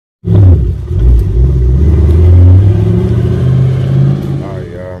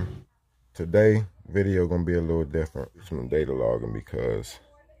today video gonna be a little different from data logging, because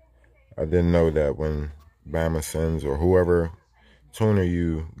I didn't know that when Bama sends, or whoever tuner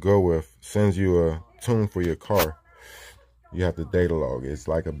you go with sends you a tune for your car, you have to data log. It's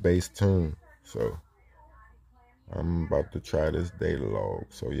like a base tune. So I'm about to try this data log,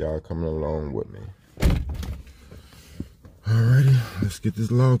 so y'all coming along with me. Alrighty, let's get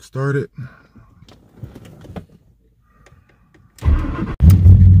this log started.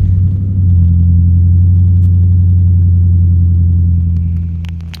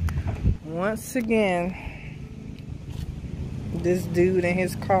 Once again, this dude in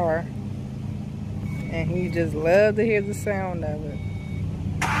his car, and he just loved to hear the sound of it.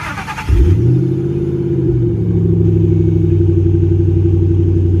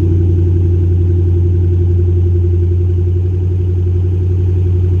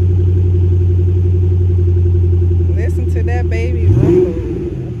 Listen to that baby rumble.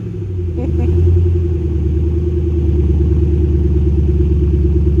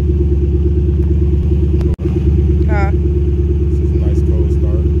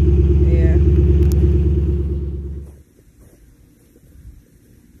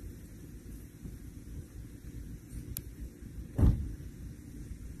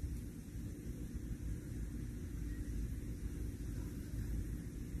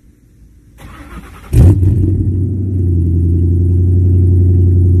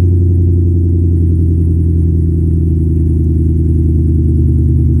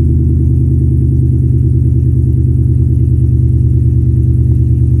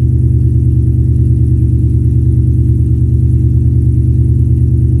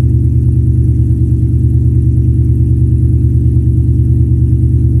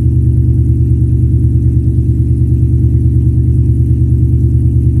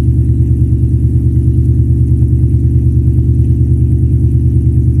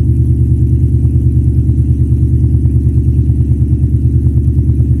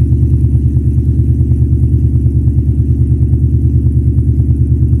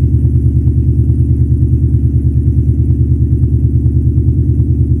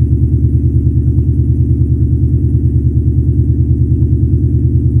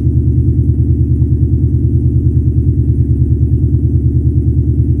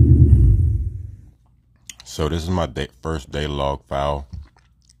 So this is my first data log file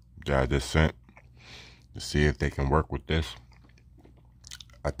that I just sent to see if they can work with this.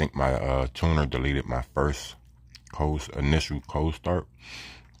 I think my tuner deleted my first initial code start,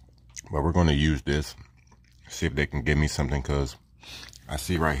 but we're going to use this, see if they can give me something, because I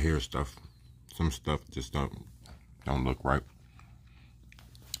see right here some stuff just don't look right.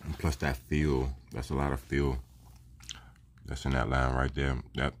 And plus that fuel, that's a lot of fuel that's in that line right there.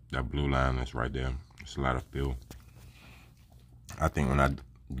 That blue line that's right there. It's a lot of fuel. I think when I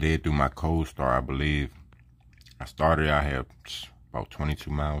did do my cold start, I believe I had about 22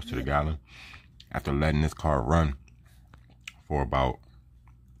 miles to the gallon. After letting this car run for about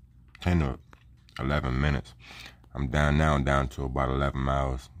 10 to 11 minutes, I'm down now, down to about 11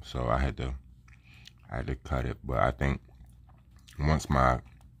 miles. So I had to cut it. But I think once my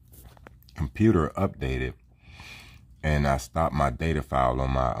computer updated and I stopped my data file on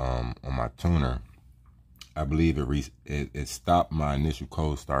my tuner, I believe it stopped my initial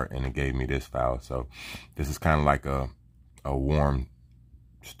cold start and it gave me this file. So this is kind of like a warm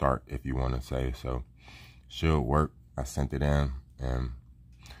start, if you want to say. So should work. I sent it in and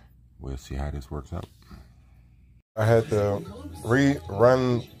we'll see how this works out. I had to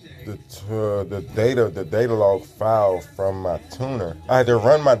rerun the data log file from my tuner. I had to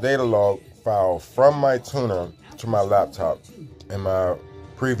run my data log file from my tuner to my laptop. In my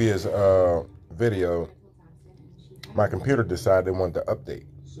previous video, my computer decided it wanted to update.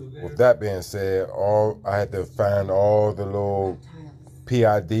 With that being said, I had to find all the little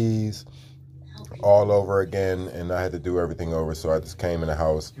PIDs all over again, and I had to do everything over. So I just came in the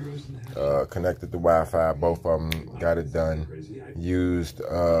house, connected the Wi-Fi, both of them, got it done. Used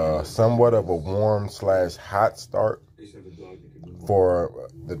somewhat of a warm/hot start for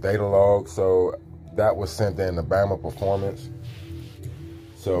the data log. So that was sent in to Bama Performance.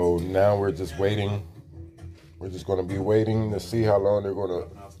 So now we're just waiting. We're just going to be waiting to see how long they're going to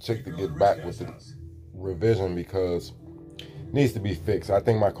take to get back with the revision, because it needs to be fixed. I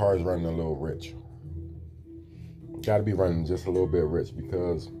think my car is running a little rich. Got to be running just a little bit rich,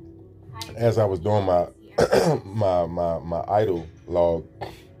 because as I was doing my my idle log,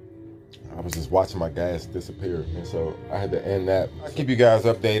 I was just watching my gas disappear, and so I had to end that. I'll keep you guys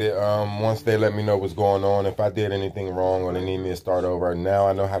updated once they let me know what's going on, if I did anything wrong or they need me to start over. Now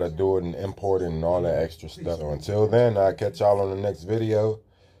I know how to do it and import it and all that extra stuff. So until then, I'll catch y'all on the next video.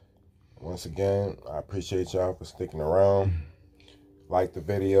 once again, I appreciate y'all for sticking around. Like the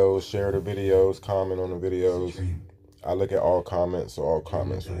videos, share the videos, comment on the videos. I look at all comments, so all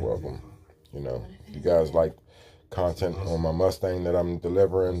comments are welcome. You know, if you guys like content on my Mustang that I'm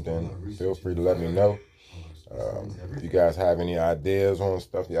delivering, then feel free to let me know. If you guys have any ideas on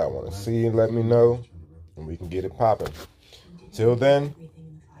stuff y'all want to see, let me know, and we can get it popping. Till then,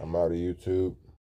 I'm out of YouTube.